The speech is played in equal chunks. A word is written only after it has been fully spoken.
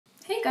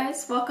Hey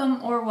guys,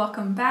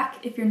 welcome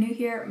back. If you're new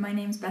here, my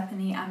name's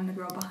Bethany. I'm the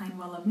girl behind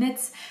Well Love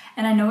Knits,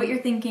 and I know what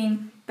you're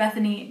thinking.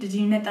 Bethany, did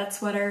you knit that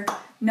sweater?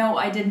 No,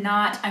 I did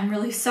not. I'm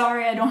really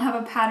sorry. I don't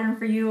have a pattern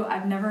for you.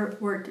 I've never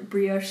worked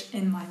brioche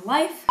in my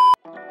life.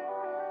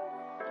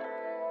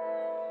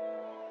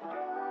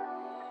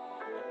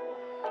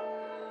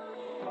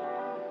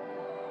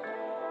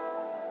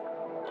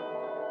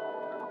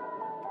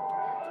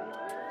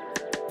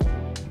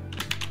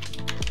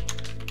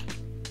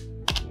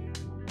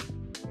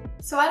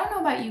 So I don't know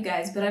about you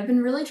guys, but I've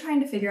been really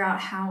trying to figure out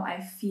how I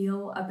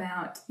feel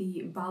about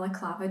the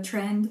balaclava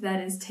trend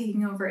that is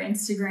taking over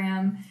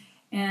Instagram,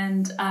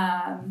 and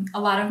a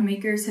lot of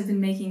makers have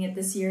been making it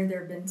this year.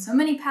 There have been so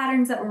many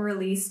patterns that were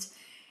released,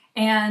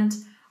 and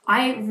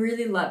I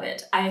really love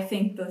it. I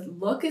think the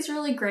look is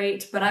really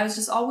great, but I was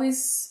just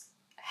always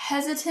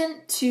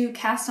hesitant to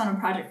cast on a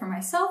project for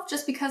myself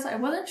just because I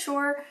wasn't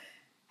sure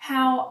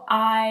how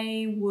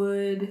I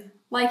would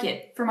like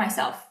it for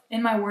myself.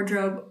 In my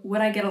wardrobe,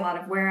 would I get a lot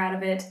of wear out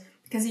of it?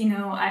 Because, you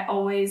know, I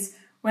always,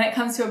 when it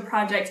comes to a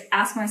project,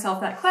 ask myself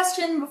that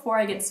question before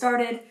I get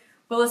started.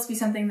 Will this be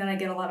something that I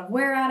get a lot of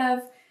wear out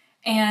of?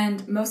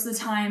 And most of the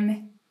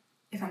time,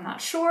 if I'm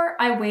not sure,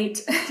 I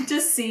wait to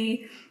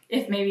see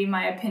if maybe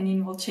my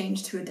opinion will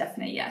change to a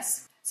definite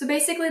yes. So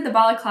basically the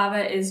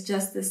balaclava is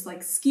just this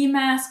like ski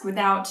mask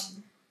without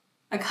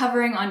a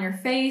covering on your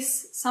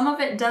face. Some of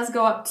it does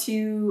go up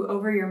to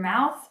over your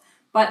mouth,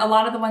 but a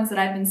lot of the ones that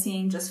I've been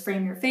seeing just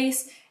frame your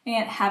face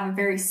and have a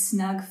very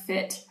snug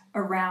fit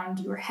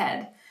around your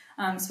head.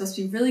 It's supposed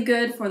to be really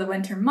good for the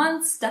winter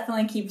months,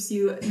 definitely keeps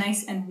you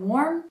nice and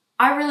warm.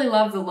 I really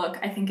love the look.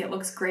 I think it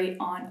looks great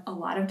on a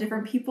lot of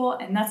different people,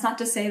 and that's not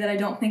to say that I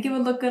don't think it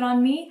would look good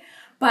on me,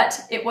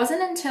 but it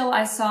wasn't until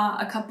I saw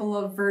a couple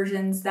of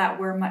versions that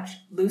were much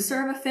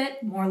looser of a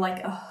fit, more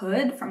like a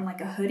hood from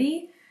like a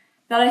hoodie,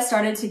 that I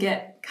started to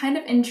get kind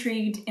of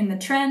intrigued in the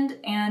trend,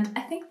 and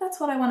I think that's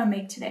what I want to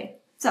make today.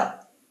 So,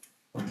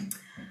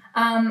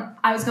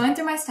 I was going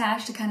through my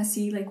stash to kind of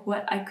see like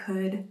what I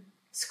could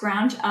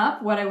scrounge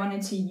up, what I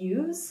wanted to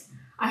use.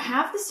 I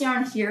have this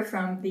yarn here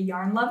from the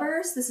Yarn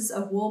Lovers. This is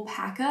a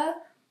wool-paca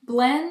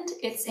blend.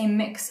 It's a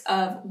mix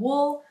of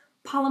wool,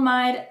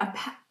 polyamide,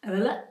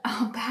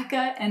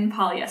 alpaca, and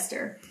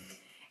polyester.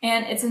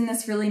 And it's in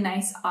this really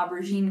nice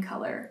aubergine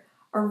color.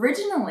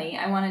 Originally,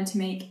 I wanted to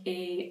make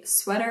a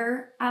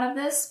sweater out of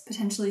this,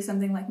 potentially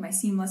something like my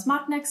seamless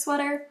mock neck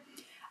sweater.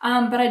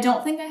 But I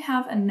don't think I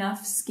have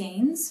enough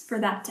skeins for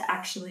that to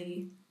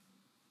actually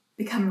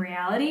become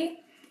reality.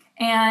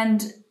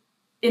 And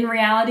in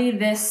reality,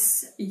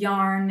 this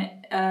yarn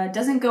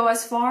doesn't go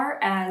as far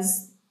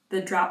as the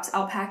Drops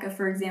Alpaca,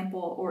 for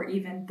example, or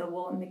even the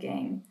Wool and the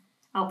Gang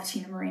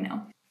Alpatina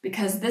Merino,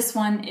 because this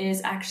one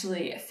is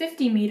actually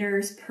 50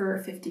 meters per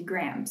 50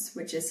 grams,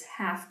 which is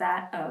half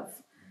that of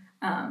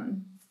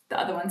the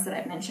other ones that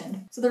I've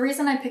mentioned. So the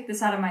reason I picked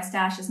this out of my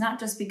stash is not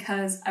just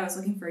because I was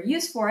looking for a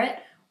use for it,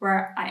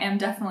 where I am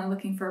definitely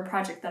looking for a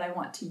project that I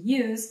want to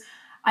use.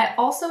 I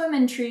also am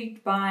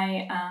intrigued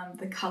by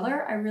the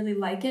color. I really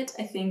like it.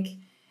 I think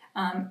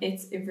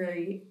it's a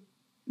very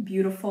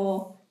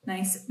beautiful,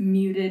 nice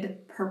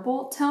muted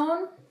purple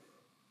tone.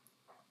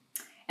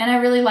 And I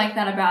really like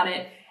that about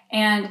it.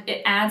 And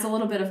it adds a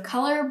little bit of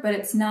color, but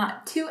it's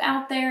not too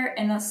out there,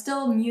 and it's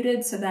still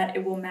muted so that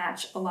it will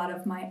match a lot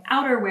of my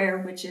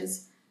outerwear, which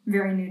is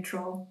very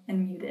neutral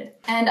and muted.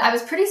 And I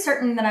was pretty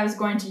certain that I was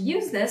going to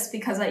use this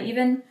because I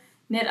even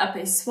knit up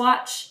a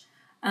swatch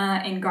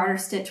in garter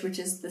stitch, which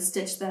is the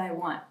stitch that I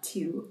want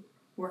to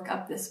work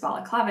up this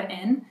balaclava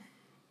in.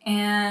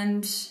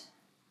 And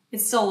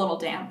it's still a little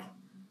damp,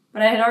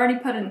 but I had already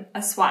put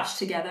a swatch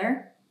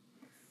together.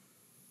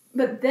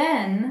 But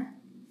then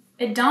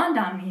it dawned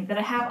on me that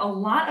I have a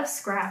lot of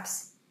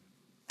scraps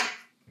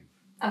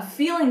of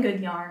Feeling Good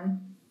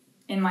yarn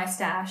in my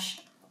stash,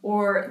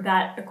 or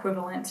that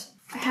equivalent.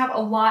 I have a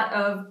lot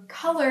of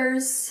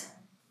colors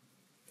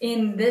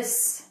in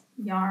this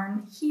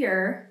yarn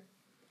here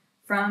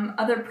from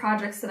other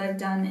projects that I've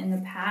done in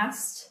the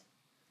past.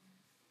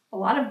 A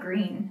lot of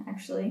green,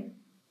 actually.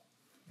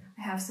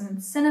 I have some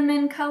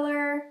cinnamon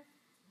color.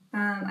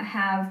 I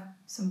have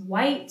some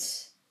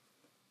white,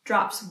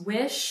 Drops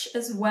Wish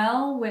as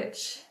well,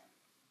 which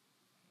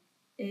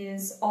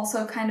is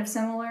also kind of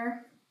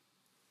similar.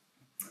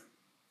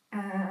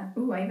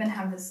 Ooh, I even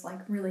have this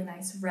like really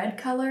nice red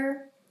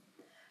color.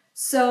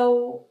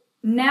 So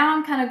now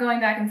I'm kind of going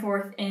back and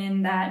forth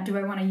in that, do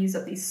I want to use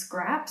up these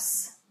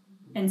scraps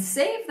and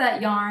save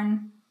that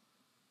yarn,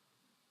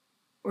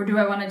 or do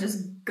I want to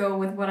just go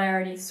with what I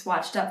already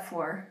swatched up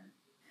for?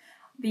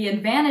 The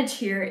advantage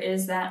here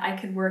is that I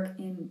could work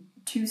in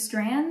 2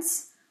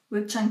 strands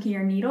with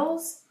chunkier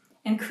needles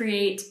and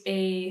create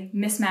a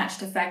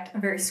mismatched effect, a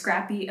very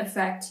scrappy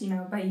effect, you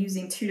know, by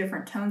using 2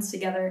 different tones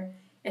together.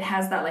 It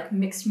has that like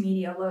mixed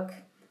media look,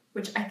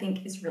 which I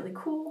think is really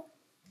cool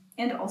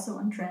and also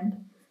on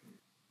trend.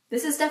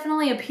 This is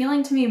definitely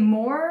appealing to me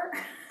more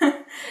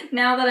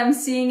now that I'm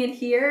seeing it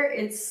here.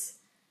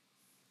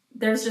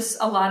 There's just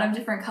a lot of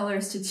different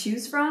colors to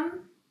choose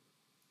from.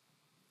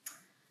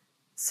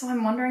 So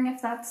I'm wondering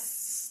if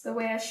that's the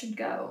way I should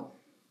go.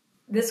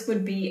 This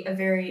would be a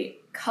very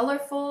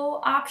colorful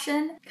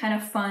option, kind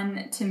of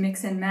fun to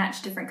mix and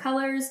match different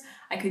colors.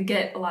 I could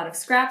get a lot of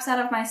scraps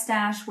out of my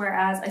stash,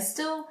 whereas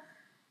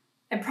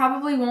I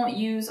probably won't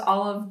use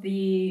all of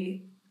the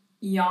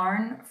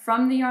yarn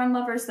from the yarn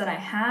lovers that I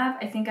have.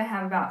 I think I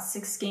have about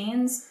 6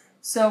 skeins.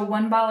 So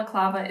one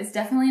balaclava is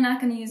definitely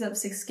not going to use up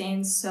 6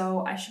 skeins,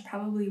 so I should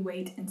probably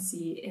wait and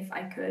see if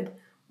I could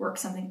work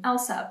something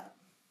else up.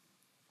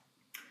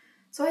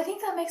 So I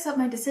think that makes up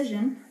my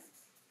decision.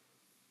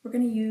 We're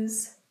going to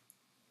use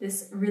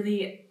this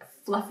really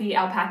fluffy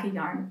alpaca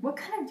yarn. What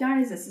kind of yarn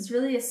is this? It's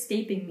really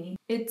escaping me.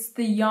 It's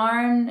the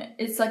yarn,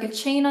 it's like a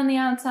chain on the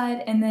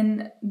outside, and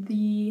then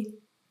the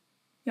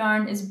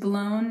yarn is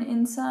blown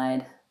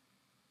inside.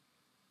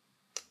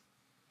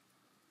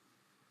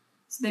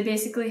 So they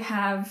basically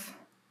have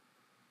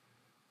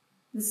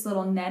this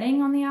little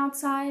netting on the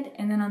outside,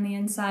 and then on the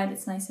inside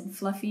it's nice and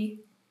fluffy,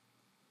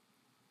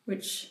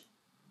 which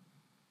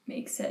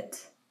makes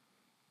it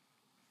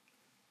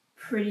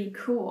pretty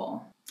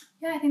cool.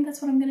 Yeah, I think that's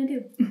what I'm gonna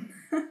do.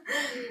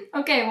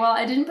 Okay, well,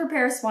 I didn't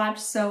prepare a swatch,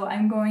 so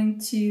I'm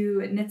going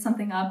to knit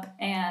something up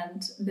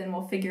and then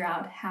we'll figure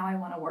out how I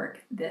wanna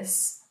work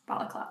this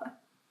balaclava.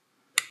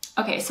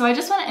 Okay, so I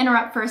just wanna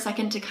interrupt for a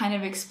second to kind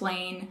of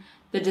explain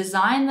the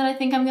design that I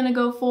think I'm gonna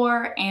go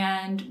for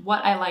and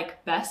what I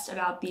like best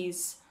about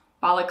these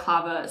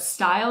balaclava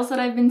styles that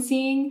I've been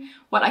seeing,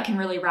 what I can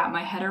really wrap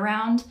my head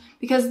around,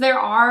 because there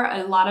are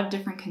a lot of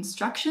different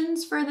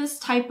constructions for this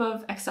type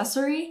of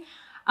accessory,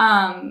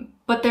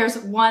 but there's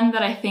one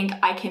that I think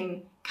I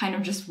can kind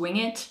of just wing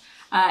it,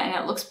 and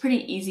it looks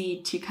pretty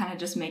easy to kind of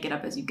just make it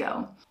up as you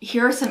go.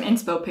 Here are some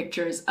inspo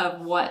pictures of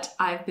what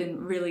I've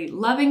been really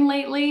loving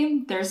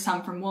lately. There's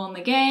some from Wool and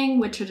the Gang,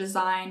 Witcher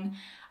Design,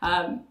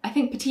 I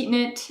think Petite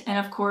Knit, and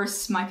of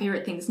course my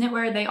favorite things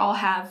knitwear. They all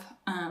have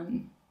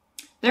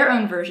their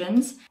own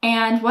versions.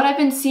 And what I've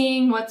been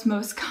seeing, what's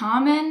most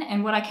common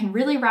and what I can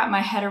really wrap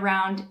my head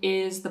around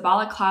is the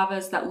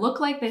balaclavas that look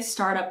like they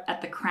start up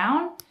at the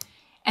crown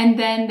and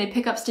then they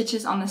pick up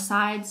stitches on the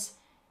sides,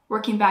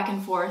 working back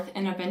and forth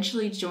and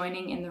eventually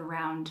joining in the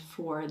round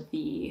for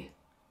the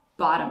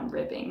bottom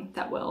ribbing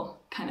that will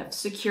kind of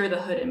secure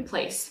the hood in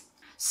place.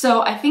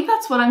 So I think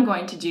that's what I'm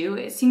going to do.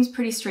 It seems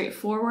pretty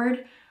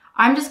straightforward.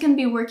 I'm just going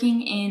to be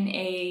working in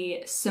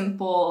a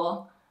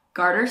simple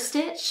garter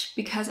stitch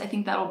because I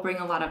think that'll bring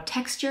a lot of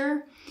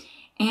texture,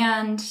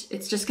 and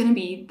it's just going to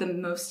be the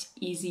most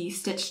easy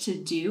stitch to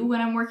do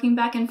when I'm working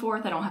back and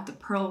forth. I don't have to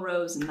purl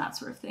rows and that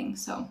sort of thing.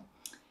 So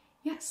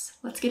yes,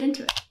 let's get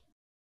into it.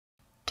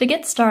 To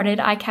get started,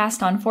 I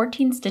cast on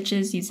 14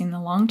 stitches using the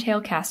long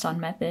tail cast on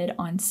method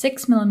on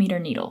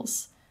 6mm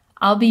needles.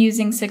 I'll be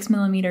using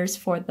 6mm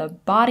for the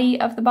body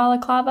of the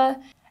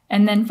balaclava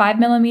and then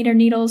 5mm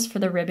needles for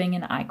the ribbing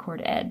and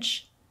I-cord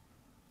edge.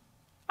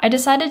 I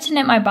decided to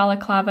knit my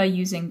balaclava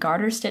using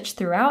garter stitch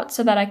throughout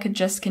so that I could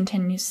just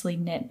continuously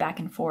knit back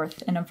and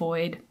forth and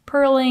avoid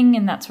purling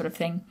and that sort of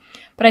thing,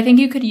 but I think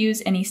you could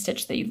use any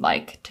stitch that you'd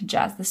like to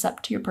jazz this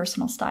up to your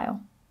personal style.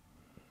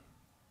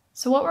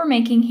 So what we're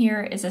making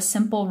here is a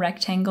simple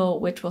rectangle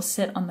which will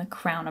sit on the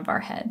crown of our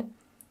head.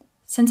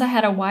 Since I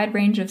had a wide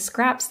range of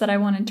scraps that I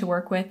wanted to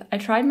work with, I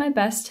tried my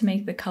best to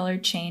make the color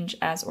change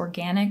as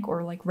organic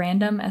or like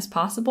random as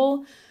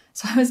possible,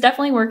 so I was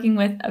definitely working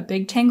with a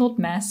big tangled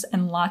mess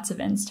and lots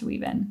of ends to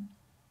weave in.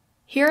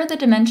 Here are the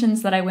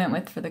dimensions that I went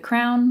with for the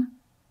crown,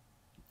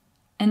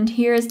 and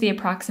here is the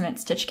approximate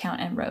stitch count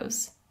and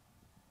rows.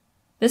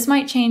 This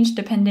might change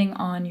depending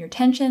on your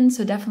tension,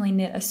 so definitely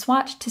knit a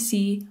swatch to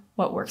see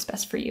what works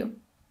best for you.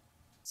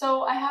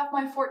 So I have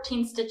my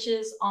 14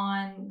 stitches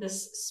on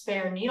this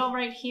spare needle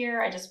right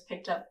here. I just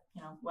picked up,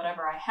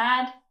 whatever I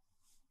had.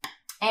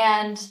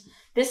 And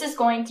this is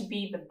going to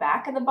be the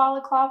back of the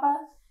balaclava.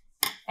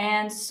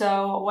 And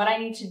so what I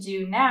need to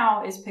do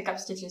now is pick up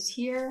stitches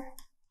here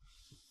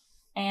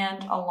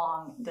and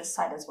along this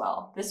side as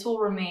well. This will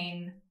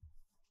remain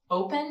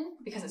open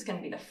because it's going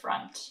to be the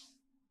front.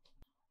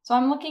 So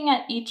I'm looking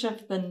at each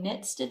of the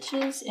knit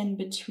stitches in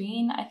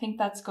between. I think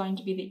that's going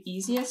to be the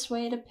easiest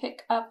way to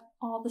pick up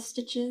all the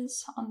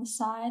stitches on the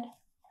side.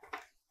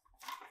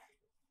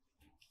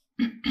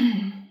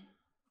 And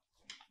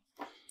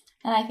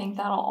I think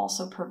that'll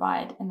also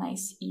provide a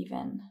nice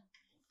even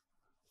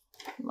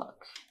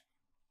look.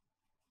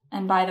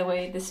 And by the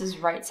way, this is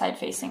right side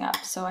facing up,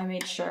 so I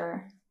made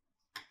sure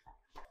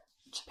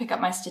to pick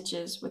up my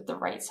stitches with the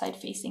right side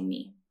facing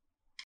me.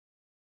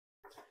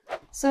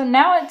 So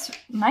now it's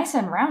nice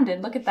and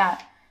rounded, look at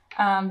that.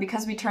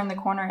 Because we turned the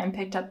corner and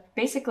picked up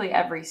basically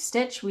every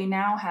stitch, we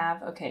now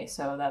have, okay,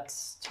 so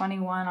that's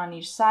 21 on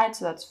each side,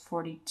 so that's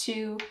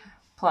 42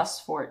 plus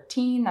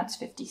 14, that's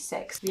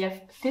 56. We have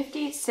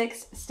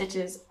 56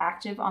 stitches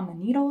active on the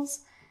needles,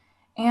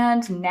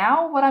 and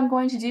now what I'm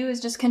going to do is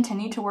just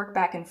continue to work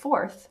back and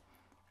forth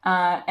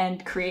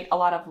and create a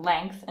lot of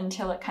length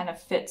until it kind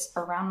of fits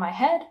around my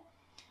head.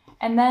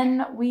 And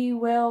then we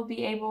will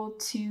be able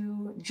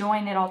to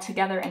join it all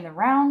together in the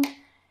round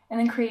and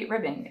then create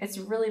ribbing. It's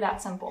really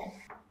that simple.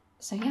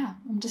 So yeah,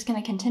 I'm just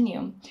gonna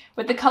continue.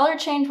 With the color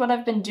change, what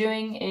I've been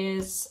doing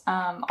is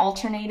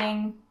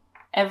alternating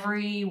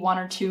every 1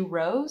 or 2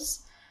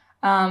 rows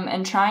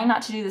and trying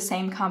not to do the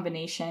same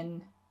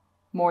combination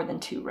more than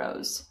 2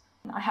 rows.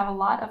 I have a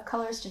lot of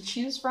colors to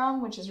choose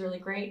from, which is really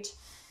great.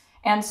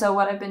 And so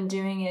what I've been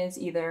doing is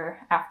either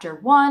after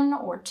 1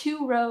 or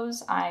 2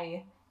 rows,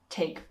 I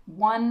take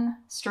one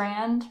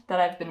strand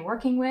that I've been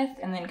working with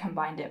and then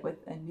combined it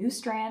with a new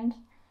strand,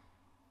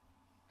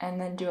 and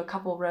then do a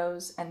couple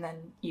rows and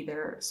then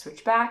either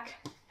switch back.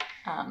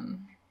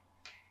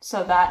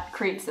 So that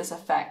creates this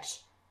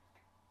effect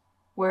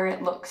where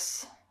it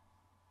looks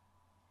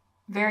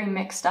very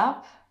mixed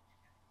up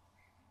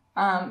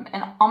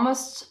and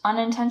almost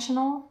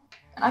unintentional.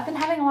 And I've been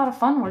having a lot of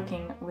fun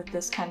working with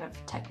this kind of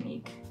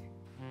technique.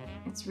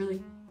 It's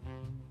really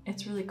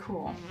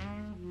cool.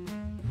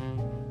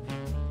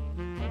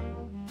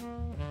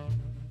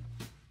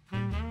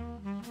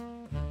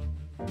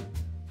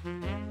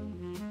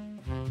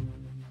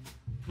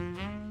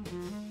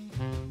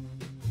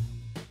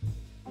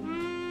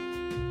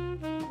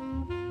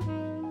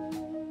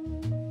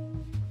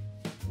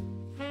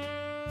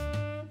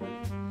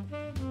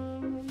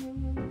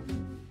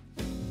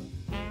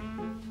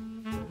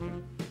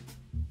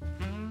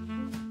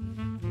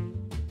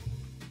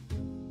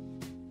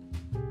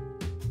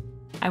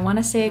 I want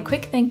to say a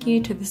quick thank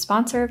you to the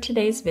sponsor of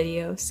today's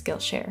video,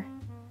 Skillshare.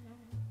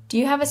 Do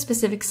you have a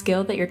specific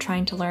skill that you're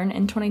trying to learn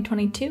in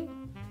 2022?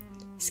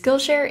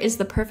 Skillshare is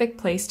the perfect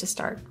place to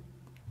start.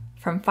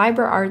 From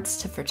fiber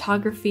arts to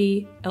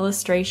photography,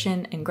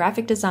 illustration, and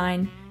graphic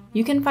design,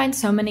 you can find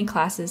so many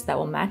classes that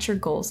will match your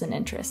goals and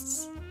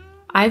interests.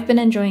 I've been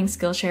enjoying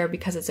Skillshare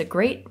because it's a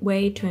great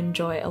way to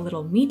enjoy a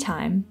little me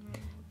time,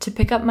 to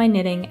pick up my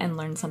knitting and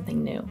learn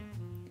something new.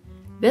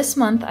 This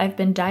month, I've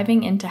been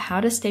diving into how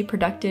to stay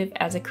productive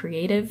as a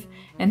creative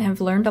and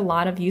have learned a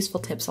lot of useful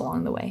tips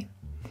along the way.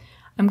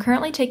 I'm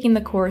currently taking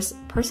the course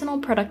Personal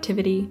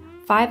Productivity: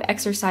 5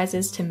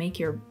 Exercises to Make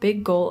Your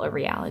Big Goal a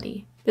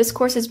Reality. This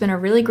course has been a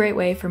really great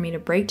way for me to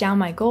break down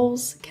my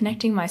goals,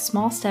 connecting my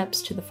small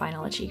steps to the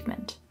final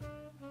achievement.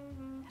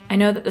 I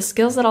know that the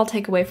skills that I'll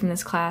take away from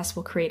this class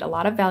will create a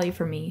lot of value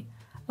for me,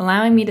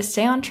 allowing me to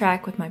stay on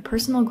track with my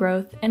personal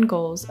growth and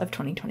goals of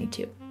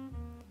 2022.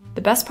 The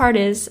best part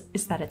is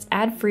that it's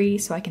ad-free,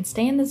 so I can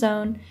stay in the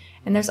zone,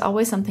 and there's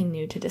always something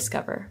new to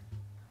discover.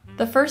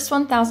 The first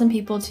 1,000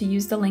 people to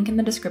use the link in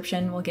the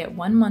description will get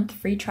 1 month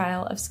free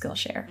trial of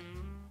Skillshare.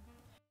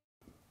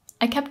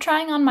 I kept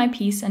trying on my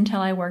piece until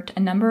I worked a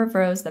number of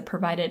rows that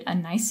provided a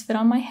nice fit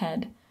on my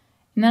head,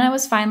 and then I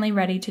was finally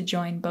ready to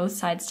join both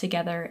sides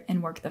together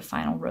and work the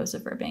final rows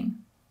of ribbing.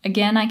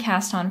 Again, I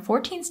cast on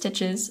 14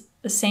 stitches,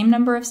 the same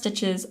number of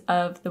stitches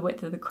of the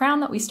width of the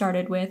crown that we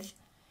started with,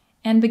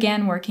 and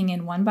began working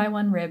in 1 by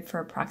 1 rib for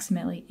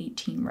approximately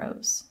 18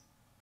 rows.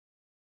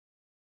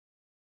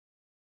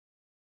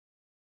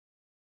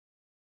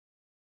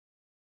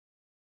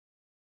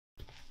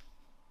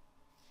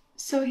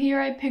 So here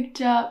I picked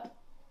up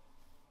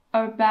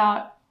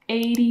about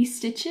 80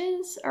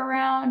 stitches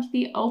around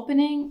the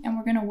opening, and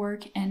we're going to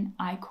work an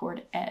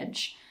I-cord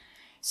edge.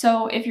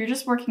 So if you're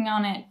just working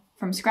on it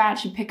from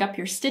scratch, you pick up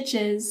your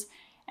stitches,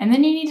 and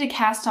then you need to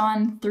cast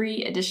on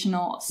 3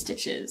 additional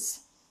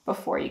stitches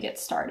before you get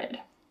started.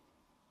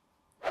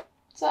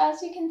 So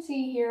as you can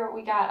see here,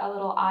 we got a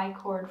little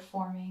I-cord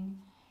forming,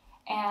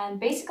 and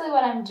basically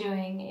what I'm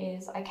doing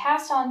is I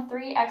cast on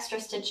 3 extra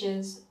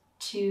stitches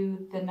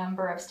to the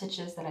number of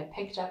stitches that I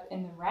picked up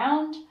in the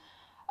round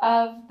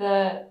of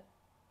the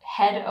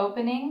head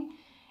opening,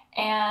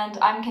 and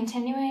I'm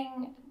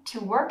continuing to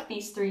work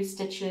these 3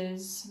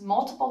 stitches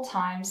multiple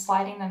times,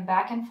 sliding them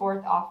back and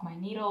forth off my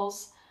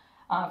needles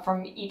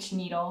from each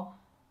needle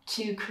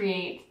to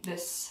create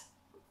this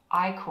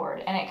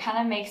I-cord, and it kind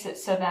of makes it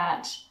so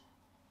that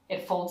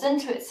it folds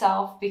into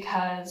itself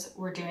because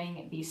we're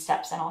doing these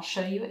steps, and I'll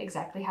show you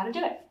exactly how to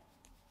do it.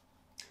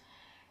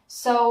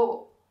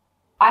 So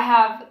I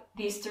have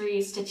these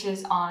 3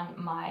 stitches on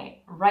my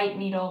right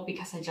needle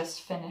because I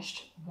just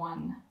finished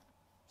 1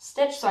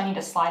 stitch, so I need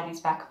to slide these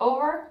back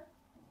over.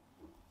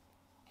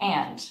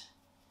 And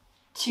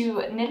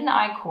to knit an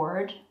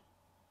I-cord,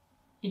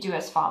 you do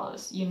as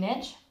follows. You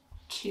knit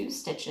 2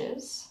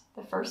 stitches,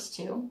 the first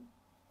 2,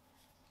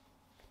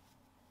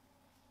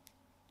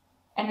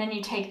 and then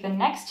you take the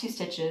next 2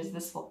 stitches,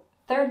 this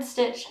 3rd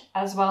stitch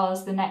as well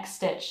as the next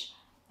stitch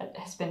that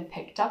has been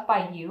picked up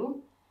by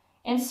you,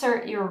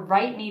 insert your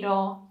right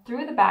needle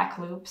through the back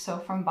loop, so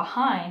from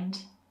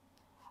behind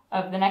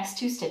of the next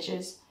 2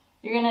 stitches,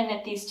 you're going to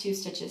knit these 2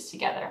 stitches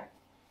together.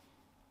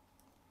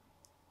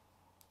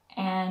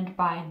 And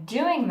by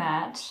doing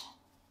that,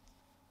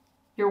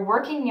 your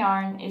working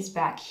yarn is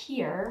back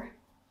here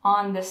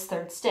on this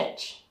 3rd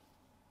stitch.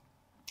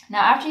 Now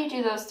after you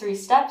do those 3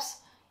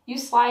 steps, you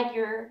slide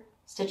your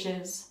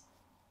stitches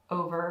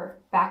over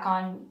back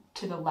on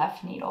to the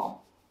left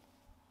needle.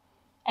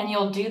 And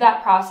you'll do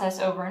that process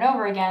over and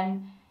over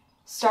again,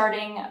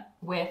 starting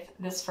with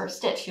this first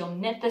stitch. You'll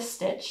knit this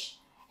stitch,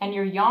 and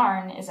your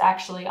yarn is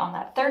actually on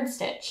that 3rd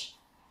stitch.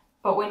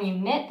 But when you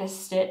knit this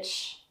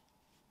stitch,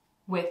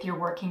 with your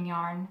working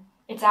yarn.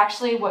 It's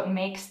actually what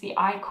makes the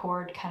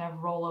I-cord kind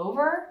of roll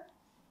over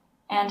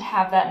and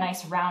have that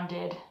nice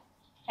rounded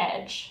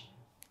edge.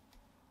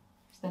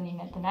 So then you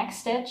knit the next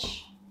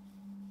stitch,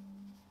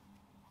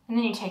 and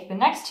then you take the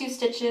next 2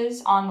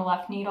 stitches on the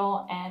left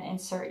needle and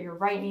insert your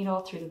right needle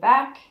through the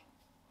back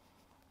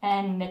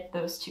and knit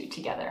those 2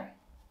 together.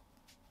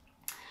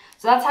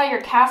 So that's how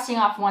you're casting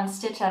off 1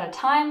 stitch at a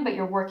time, but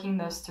you're working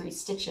those 3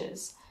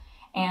 stitches.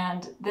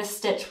 And this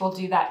stitch will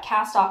do that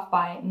cast off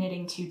by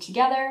knitting 2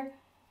 together,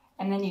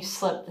 and then you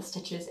slip the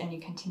stitches and you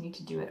continue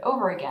to do it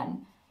over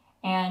again.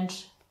 And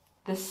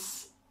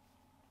this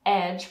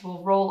edge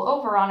will roll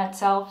over on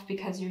itself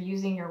because you're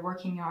using your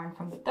working yarn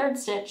from the 3rd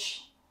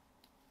stitch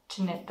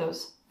to knit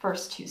those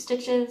first 2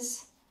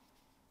 stitches,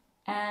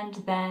 and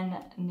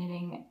then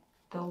knitting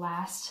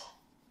the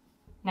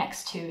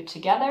next 2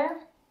 together,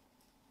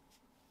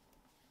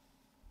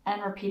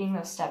 and repeating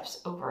those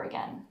steps over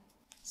again.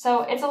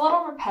 So it's a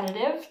little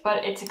repetitive,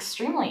 but it's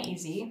extremely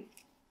easy,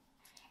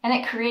 and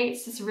it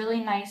creates this really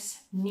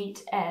nice,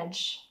 neat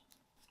edge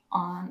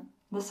on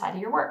the side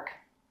of your work.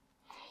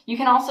 You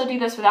can also do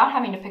this without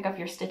having to pick up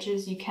your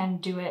stitches. You can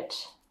do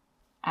it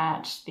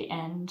at the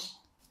end.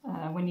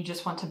 When you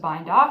just want to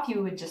bind off,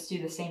 you would just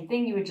do the same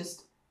thing. You would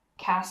just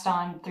cast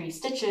on 3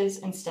 stitches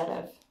instead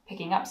of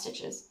picking up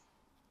stitches.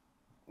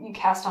 You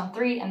cast on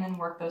 3 and then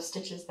work those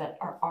stitches that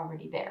are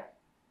already there.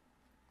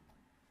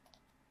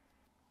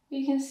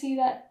 You can see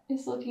that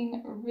it's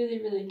looking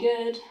really, really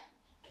good.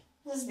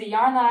 This is the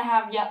yarn that I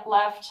have yet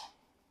left.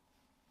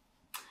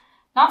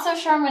 Not so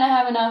sure I'm gonna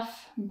have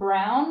enough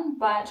brown,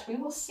 but we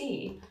will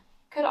see.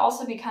 Could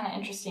also be kind of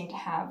interesting to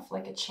have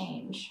like a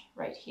change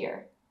right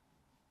here.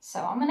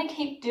 So I'm gonna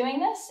keep doing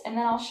this, and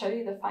then I'll show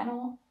you the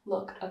final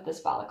look of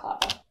this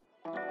balaclava.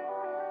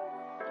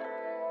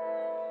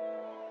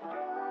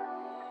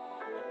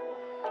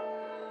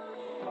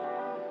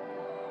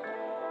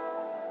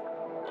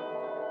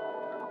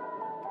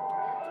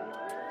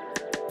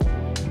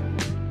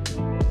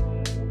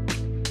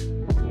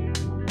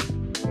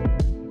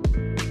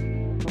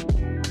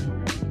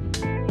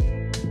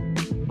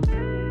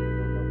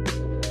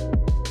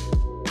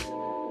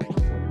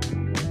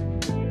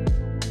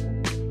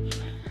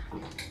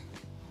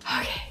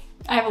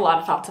 I have a lot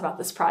of thoughts about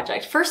this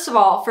project. First of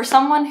all, for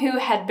someone who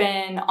had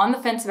been on the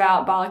fence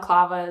about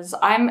balaclavas,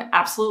 I'm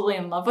absolutely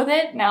in love with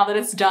it now that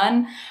it's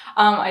done.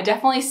 I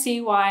definitely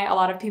see why a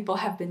lot of people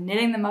have been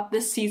knitting them up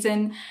this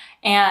season.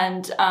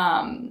 And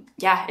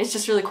yeah, it's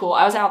just really cool.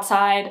 I was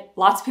outside,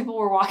 lots of people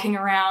were walking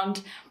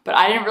around, but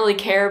I didn't really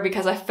care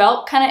because I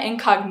felt kind of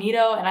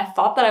incognito and I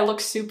thought that I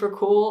looked super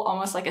cool,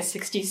 almost like a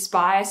 60s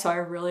spy, so I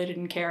really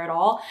didn't care at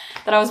all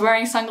that I was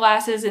wearing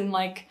sunglasses in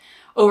like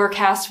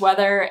overcast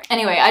weather.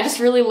 Anyway, I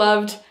just really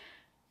loved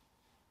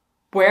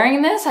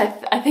wearing this. I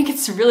think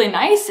it's really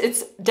nice.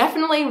 It's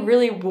definitely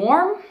really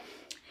warm.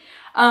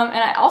 And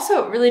I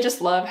also really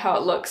just love how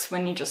it looks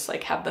when you just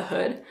like have the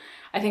hood.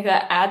 I think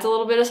that adds a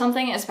little bit of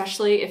something,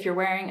 especially if you're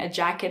wearing a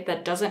jacket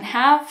that doesn't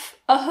have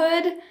a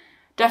hood.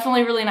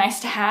 Definitely really nice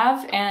to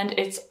have, and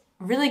it's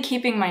really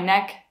keeping my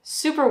neck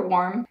super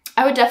warm.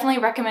 I would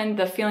definitely recommend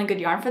the Feeling Good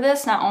yarn for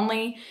this. Not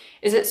only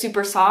is it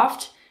super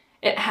soft,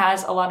 it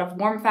has a lot of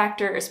warm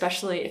factor,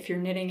 especially if you're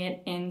knitting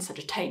it in such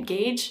a tight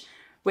gauge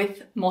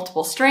with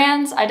multiple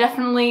strands. I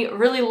definitely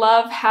really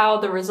love how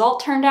the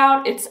result turned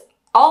out. It's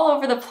all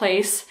over the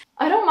place.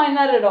 I don't mind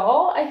that at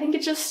all. I think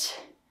it's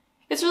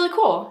really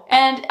cool.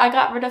 And I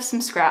got rid of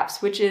some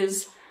scraps, which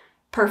is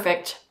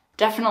perfect.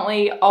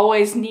 Definitely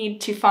always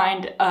need to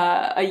find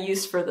a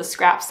use for the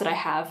scraps that I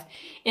have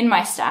in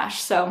my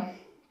stash. So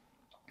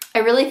I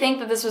really think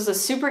that this was a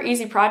super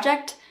easy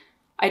project.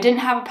 I didn't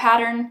have a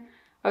pattern.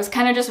 I was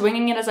kind of just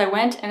winging it as I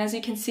went, and as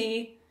you can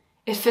see,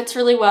 it fits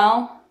really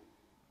well.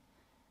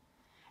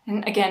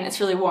 And again,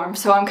 it's really warm,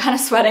 so I'm kind of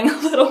sweating a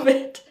little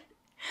bit.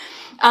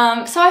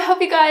 So I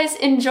hope you guys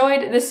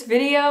enjoyed this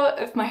video.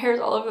 If my hair is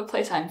all over the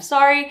place, I'm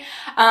sorry.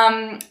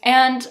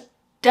 And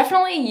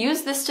definitely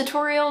use this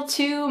tutorial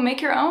to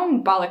make your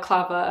own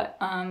balaclava.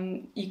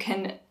 You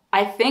can,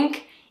 I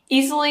think,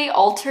 easily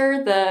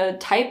alter the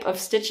type of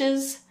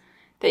stitches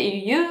that you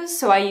use.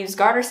 So I use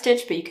garter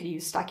stitch, but you could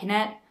use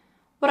stockinette.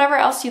 Whatever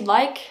else you'd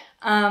like.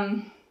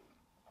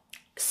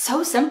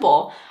 So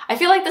simple. I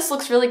feel like this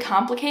looks really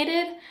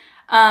complicated,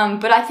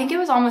 but I think it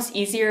was almost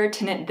easier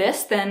to knit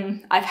this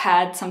than I've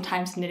had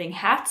sometimes knitting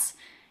hats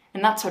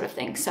and that sort of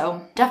thing.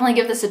 So definitely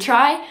give this a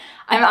try.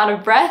 I'm out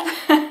of breath,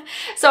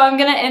 so I'm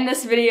gonna end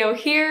this video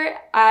here.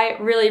 I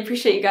really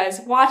appreciate you guys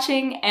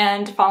watching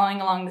and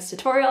following along this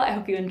tutorial. I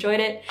hope you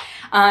enjoyed it.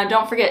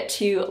 Don't forget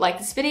to like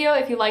this video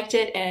if you liked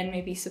it and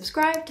maybe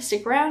subscribe to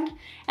stick around,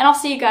 and I'll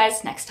see you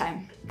guys next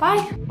time.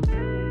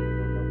 Bye!